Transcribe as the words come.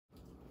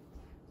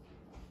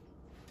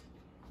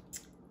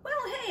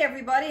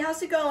everybody,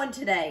 how's it going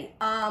today?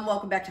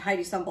 Welcome back to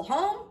Heidi's Humble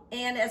Home,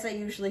 and as I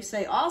usually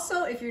say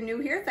also, if you're new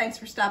here, thanks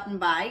for stopping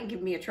by and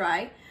giving me a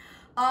try.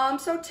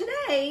 So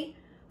today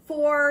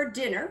for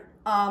dinner,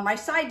 my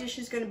side dish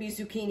is going to be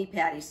zucchini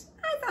patties.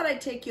 I thought I'd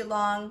take you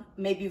along.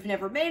 Maybe you've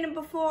never made them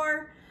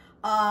before.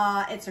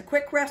 It's a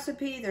quick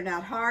recipe, they're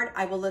not hard.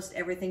 I will list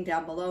everything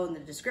down below in the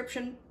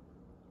description.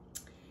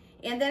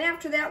 And then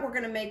after that, we're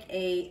going to make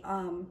a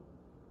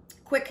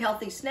quick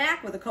healthy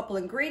snack with a couple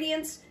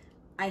ingredients.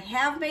 I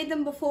have made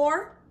them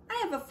before. I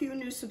have a few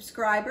new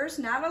subscribers,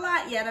 not a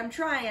lot yet, I'm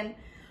trying.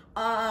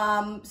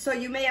 So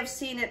you may have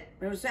seen it,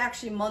 it was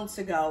actually months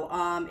ago.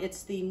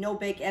 It's the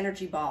no-bake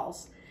energy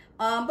balls.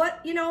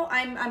 But you know,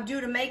 I'm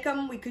due to make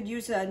them. We could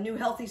use a new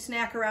healthy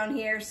snack around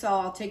here, so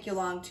I'll take you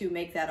along to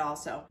make that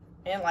also.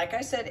 And like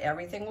I said,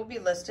 everything will be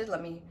listed.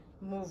 Let me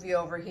move you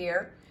over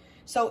here.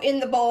 So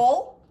in the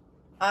bowl,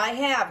 I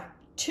have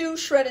 2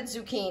 shredded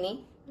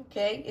zucchini.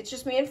 Okay, it's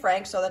just me and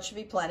Frank, so that should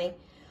be plenty.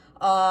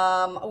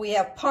 We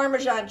have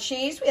Parmesan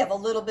cheese, we have a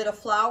little bit of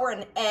flour,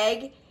 an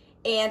egg,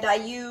 and I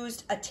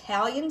used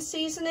Italian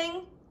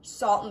seasoning,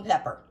 salt and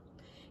pepper.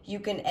 You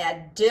can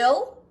add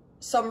dill.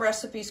 Some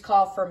recipes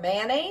call for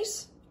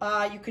mayonnaise.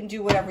 You can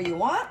do whatever you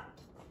want.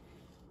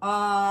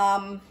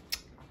 I'm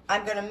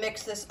gonna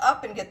mix this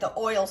up and get the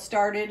oil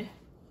started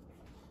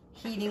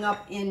heating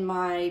up in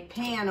my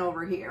pan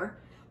over here.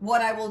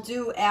 What I will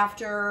do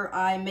after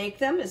I make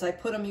them is I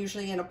put them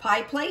usually in a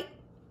pie plate.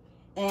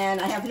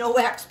 And I have no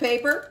wax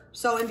paper,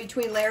 so in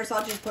between layers,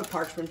 I'll just put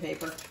parchment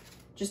paper,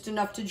 just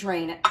enough to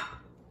drain it.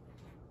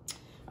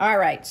 All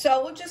right,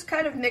 so we'll just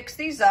kind of mix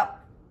these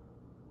up.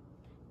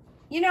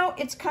 You know,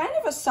 it's kind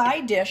of a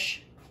side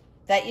dish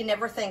that you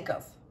never think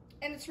of.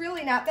 And it's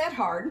really not that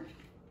hard.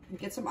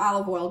 Get some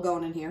olive oil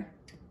going in here.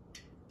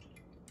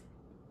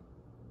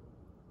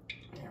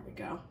 There we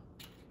go.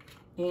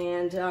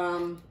 And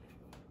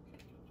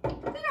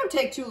they don't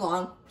take too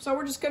long, so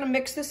we're just gonna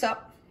mix this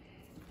up.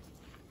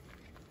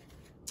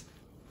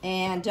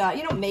 And,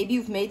 you know, maybe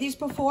you've made these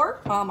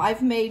before.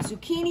 I've made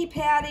zucchini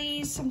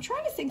patties. I'm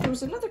trying to think, there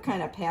was another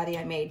kind of patty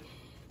I made.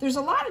 There's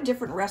a lot of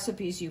different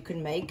recipes you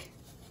can make.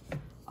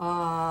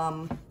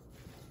 But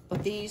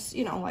these,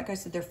 you know, like I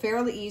said, they're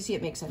fairly easy.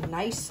 It makes a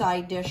nice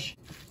side dish.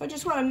 So I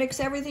just want to mix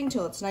everything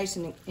till it's nice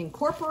and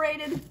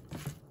incorporated.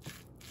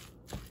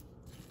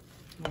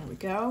 There we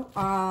go.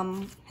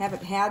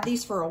 Haven't had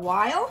these for a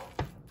while.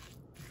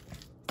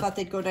 Thought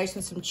they'd go nice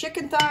with some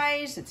chicken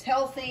thighs. It's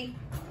healthy.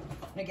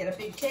 I'm gonna get a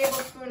big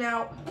tablespoon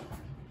out.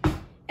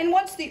 And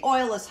once the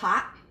oil is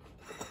hot,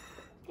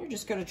 you're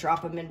just gonna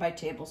drop them in by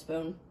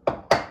tablespoon.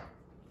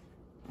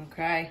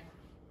 Okay.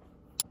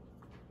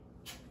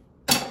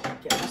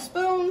 Get a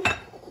spoon,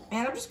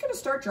 and I'm just gonna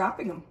start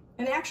dropping them.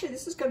 And actually,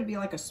 this is gonna be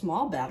like a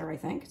small batter, I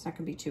think. It's not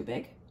gonna be too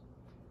big.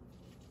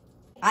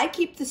 I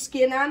keep the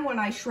skin on when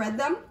I shred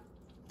them.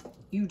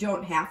 You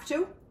don't have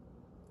to,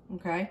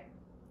 okay?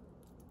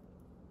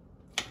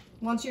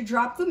 Once you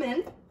drop them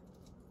in,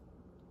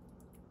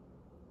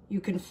 you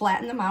can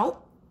flatten them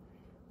out,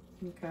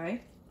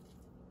 okay?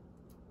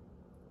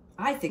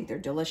 I think they're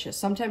delicious.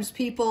 Sometimes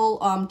people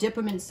dip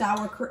them in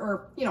sour cream,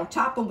 or, you know,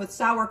 top them with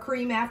sour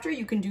cream after.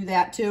 You can do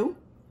that too.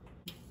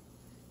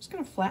 Just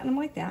gonna flatten them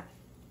like that.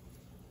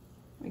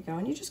 There we go,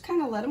 and you just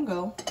kind of let them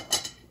go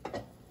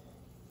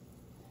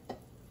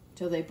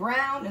till they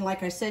brown. And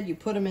like I said, you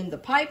put them in the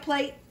pie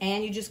plate,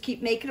 and you just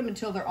keep making them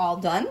until they're all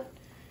done.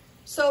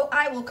 So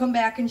I will come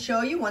back and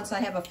show you once I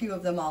have a few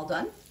of them all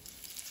done.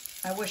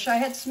 I wish I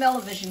had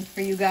smell-o-vision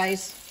for you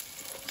guys.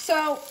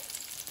 So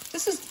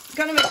this is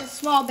gonna make a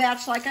small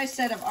batch. Like I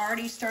said, I've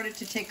already started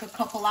to take a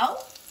couple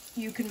out.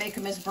 You can make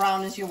them as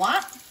brown as you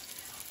want.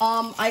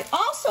 I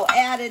also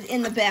added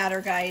in the batter,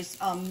 guys,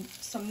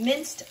 some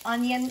minced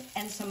onion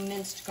and some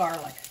minced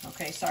garlic.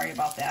 Okay, sorry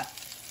about that.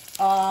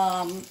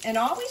 And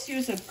always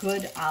use a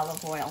good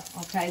olive oil,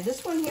 okay?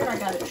 This one here I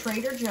got at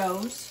Trader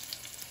Joe's.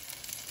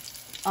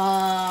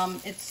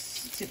 Let's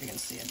see if you can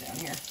see it down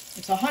here.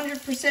 It's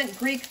 100%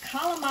 Greek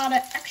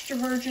Kalamata extra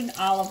virgin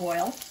olive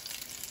oil.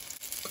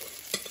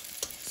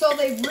 So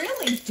they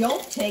really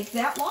don't take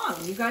that long.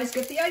 You guys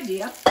get the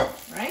idea,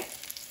 right?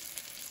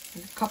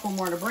 A couple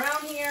more to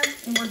brown here,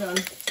 and we're done.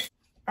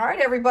 All right,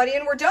 everybody,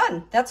 and we're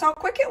done. That's how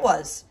quick it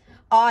was.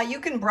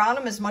 You can brown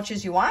them as much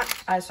as you want.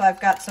 So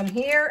I've got some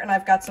here, and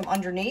I've got some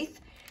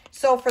underneath.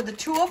 So for the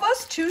 2 of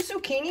us, 2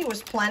 zucchini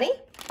was plenty.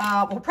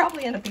 We'll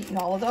probably end up eating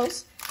all of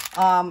those.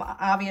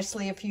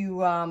 Obviously, if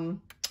you,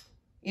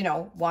 you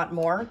know, want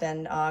more,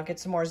 then get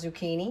some more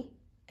zucchini,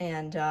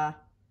 and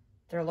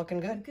they're looking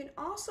good. You can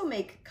also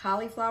make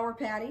cauliflower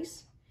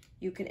patties.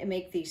 You can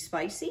make these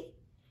spicy.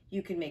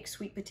 You can make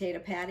sweet potato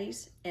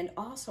patties. And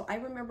also, I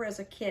remember as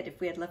a kid, if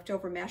we had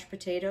leftover mashed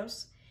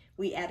potatoes,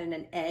 we added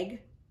an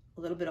egg,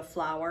 a little bit of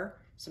flour,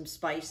 some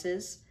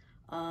spices.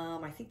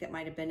 I think that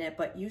might have been it,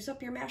 but use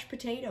up your mashed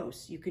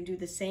potatoes. You can do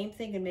the same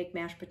thing and make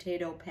mashed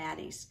potato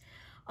patties.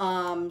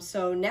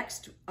 So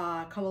next,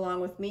 come along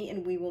with me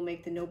and we will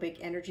make the no-bake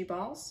energy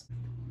balls.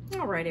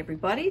 All right,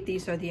 everybody,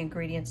 these are the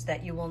ingredients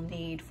that you will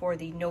need for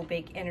the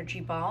no-bake energy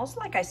balls.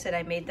 Like I said,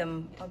 I made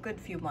them a good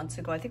few months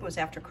ago. I think it was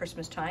after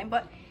Christmas time,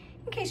 but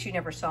in case you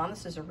never saw them,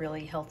 this is a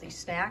really healthy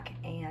snack.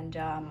 And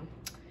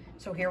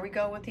so here we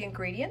go with the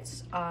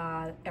ingredients.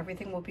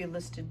 Everything will be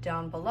listed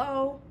down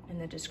below in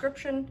the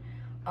description,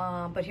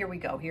 but here we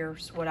go.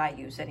 Here's what I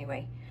use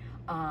anyway.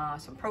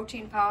 Some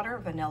protein powder,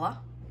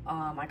 vanilla.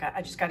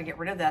 I just got to get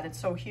rid of that. It's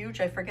so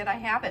huge, I forget I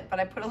have it, but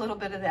I put a little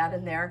bit of that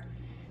in there.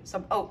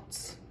 Some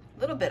oats.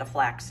 Little bit of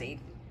flaxseed,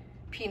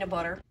 peanut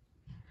butter,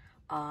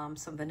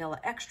 some vanilla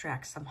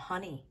extract, some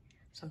honey,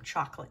 some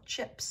chocolate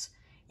chips.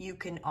 You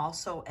can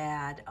also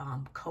add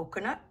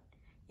coconut.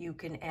 You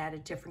can add a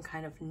different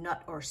kind of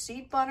nut or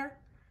seed butter,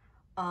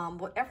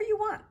 whatever you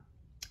want.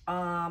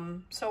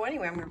 So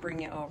anyway, I'm gonna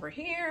bring it over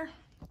here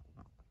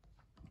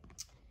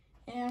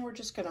and we're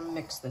just gonna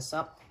mix this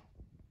up.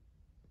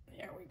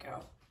 There we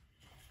go.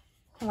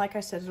 And like I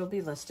said, it'll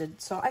be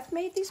listed. So I've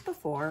made these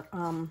before.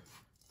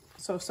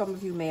 So some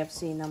of you may have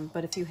seen them,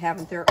 but if you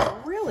haven't, they're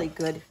a really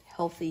good,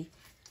 healthy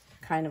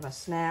kind of a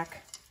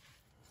snack.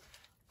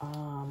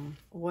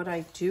 What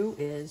I do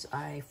is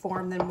I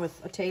form them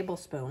with a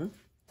tablespoon,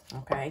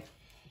 okay?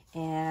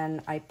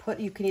 And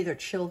you can either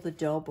chill the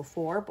dough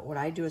before, but what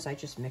I do is I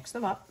just mix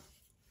them up,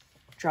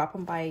 drop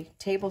them by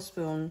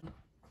tablespoon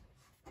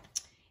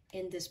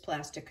in this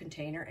plastic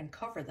container and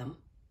cover them.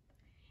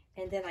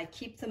 And then I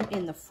keep them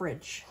in the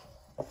fridge.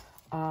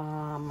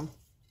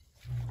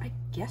 I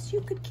guess you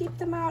could keep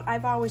them out.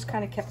 I've always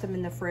kind of kept them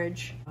in the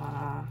fridge.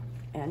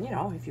 And, you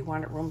know, if you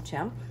want it room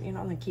temp, you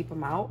know, then keep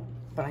them out.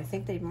 But I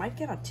think they might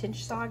get a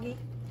tinge soggy.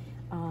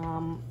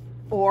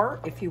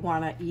 Or if you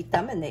want to eat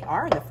them and they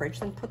are in the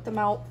fridge, then put them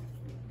out,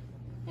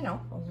 you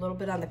know, a little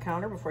bit on the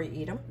counter before you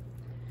eat them.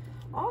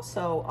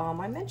 Also,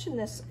 I mentioned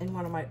this in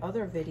one of my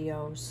other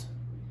videos.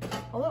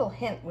 A little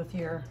hint with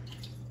your,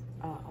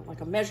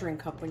 like a measuring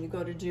cup, when you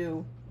go to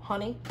do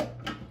honey,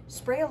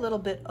 spray a little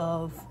bit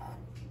of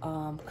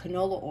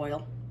canola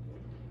oil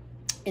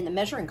in the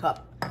measuring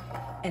cup,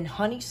 and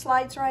honey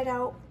slides right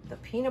out, the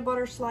peanut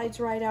butter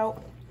slides right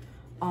out.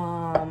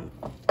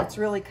 It's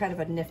really kind of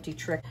a nifty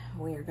trick.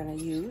 We are going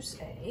to use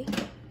a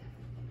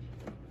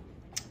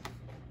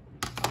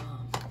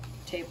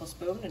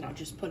tablespoon, and I'll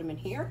just put them in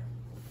here,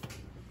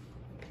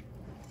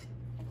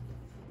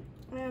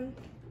 and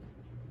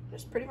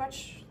just pretty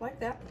much like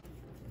that.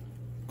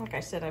 Like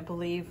I said, I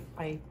believe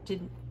I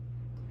didn't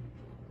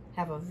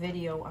have a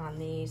video on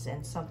these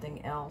and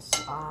something else.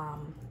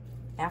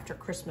 After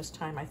Christmas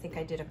time, I think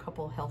I did a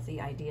couple healthy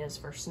ideas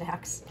for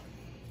snacks.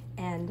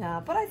 And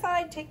but I thought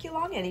I'd take you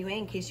along anyway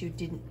in case you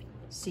didn't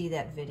see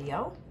that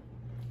video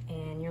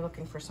and you're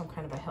looking for some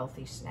kind of a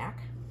healthy snack.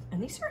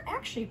 And these are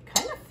actually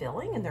kind of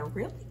filling and they're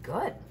really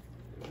good.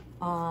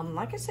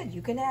 Like I said,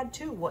 you can add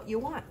too what you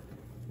want.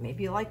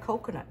 Maybe you like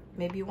coconut.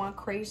 Maybe you want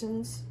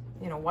craisins,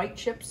 you know, white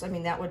chips. I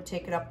mean, that would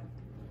take it up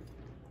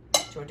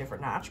to a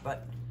different notch,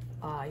 but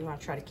you want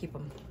to try to keep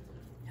them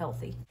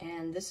healthy.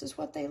 And this is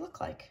what they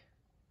look like.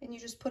 And you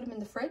just put them in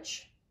the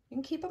fridge. You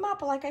can keep them out,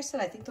 but like I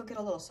said, I think they'll get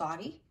a little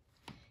soggy.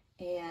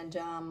 And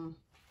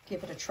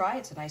give it a try.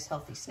 It's a nice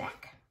healthy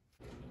snack.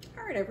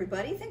 All right,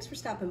 everybody, thanks for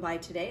stopping by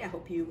today. I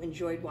hope you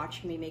enjoyed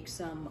watching me make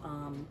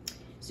some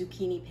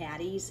zucchini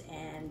patties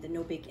and the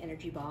no-bake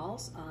energy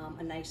balls.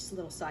 A nice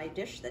little side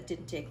dish that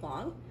didn't take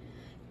long.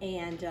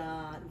 And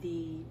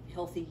the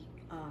healthy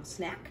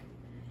snack.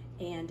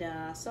 And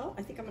so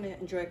I think I'm going to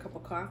enjoy a cup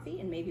of coffee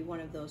and maybe one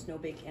of those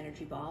no-bake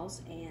energy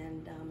balls.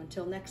 And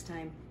until next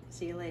time,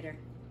 see you later.